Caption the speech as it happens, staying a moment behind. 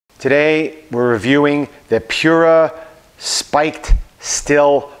Today we're reviewing the Pura Spiked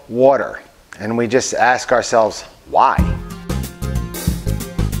Still Water, and we just ask ourselves, why?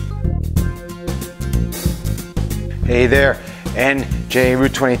 Hey there,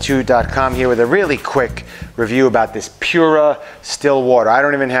 NJRoute22.com here with a really quick review about this Pura Still Water. I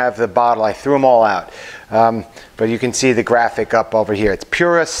don't even have the bottle, I threw them all out. But you can see the graphic up over here. It's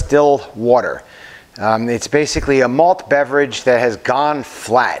Pura Still Water. It's basically a malt beverage that has gone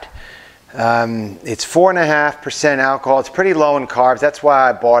flat. It's 4.5% alcohol. It's pretty low in carbs. That's why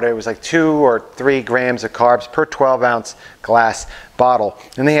I bought it. It was like 2 or 3 grams of carbs per 12-ounce glass bottle.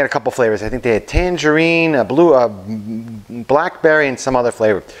 And they had a couple flavors. I think they had tangerine, a blackberry, and some other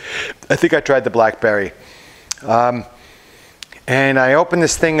flavor. I think I tried the blackberry. And I opened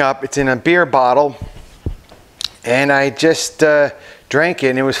this thing up. It's in a beer bottle. And I just drank it,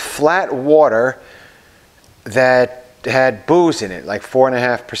 and it was flat water that had booze in it, like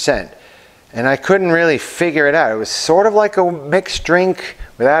 4.5%. And I couldn't really figure it out. It was sort of like a mixed drink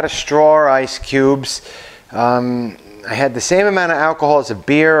without a straw or ice cubes. I had the same amount of alcohol as a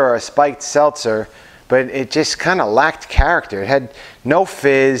beer or a spiked seltzer, but it just kind of lacked character. It had no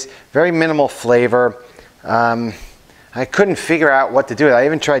fizz, very minimal flavor. I couldn't figure out what to do. I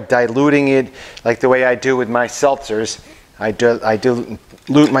even tried diluting it like the way I do with my seltzers. I dilute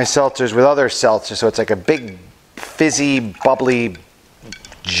my seltzers with other seltzers, so it's like a big fizzy, bubbly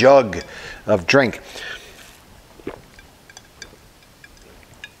jug of drink.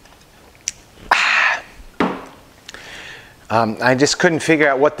 I just couldn't figure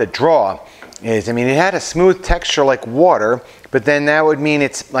out what the draw is. I mean, it had a smooth texture like water, but then that would mean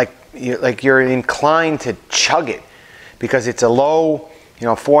it's like you're inclined to chug it because it's a low,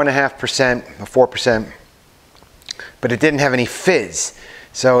 4.5% or 4%, but it didn't have any fizz.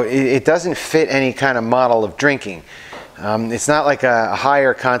 So it doesn't fit any kind of model of drinking. It's not like a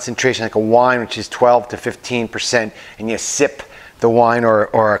higher concentration like a wine, which is 12 to 15%, and you sip the wine,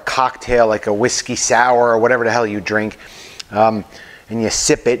 or a cocktail like a whiskey sour or whatever the hell you drink, and you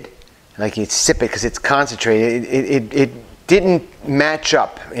sip it, because it's concentrated. It didn't match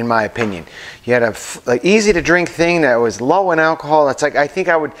up, in my opinion. You had a easy to drink thing that was low in alcohol. It's like, I think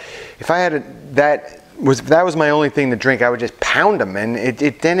I would, if I had that was my only thing to drink, I would just pound them, and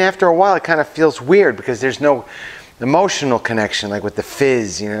then after a while it kind of feels weird because there's no emotional connection like with the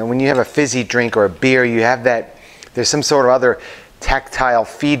fizz. When you have a fizzy drink or a beer, you have that, there's some sort of other tactile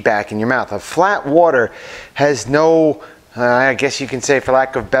feedback in your mouth. A flat water has no, I guess you can say, for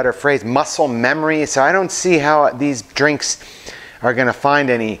lack of a better phrase, muscle memory. So I don't see how these drinks are going to find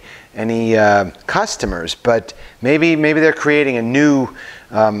any customers, but maybe they're creating a new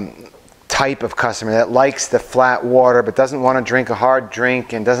type of customer that likes the flat water but doesn't want to drink a hard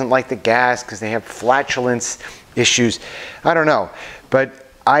drink and doesn't like the gas because they have flatulence issues. I don't know, but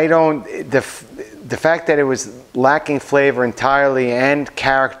the fact that it was lacking flavor entirely and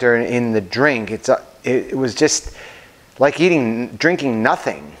character in the drink, it was just like drinking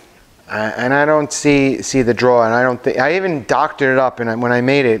nothing, and I don't see the draw. And I even doctored it up, and when I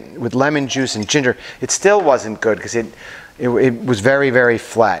made it with lemon juice and ginger, it still wasn't good because it was very, very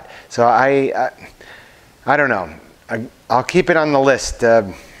flat. So I don't know. I'll keep it on the list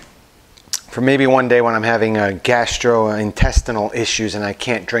for maybe one day when I'm having gastrointestinal issues and I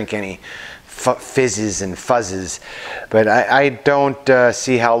can't drink any fizzes and fuzzes. But I don't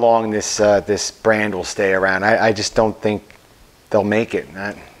see how long this brand will stay around. I just don't think they'll make it.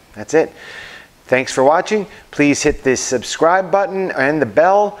 That's it. Thanks for watching. Please hit this subscribe button and the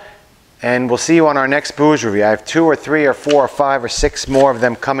bell, and we'll see you on our next booze review. I have 2 or 3 or 4 or 5 or 6 more of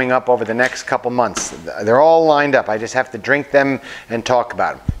them coming up over the next couple months. They're all lined up. I just have to drink them and talk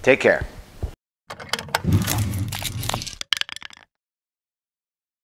about them. Take care.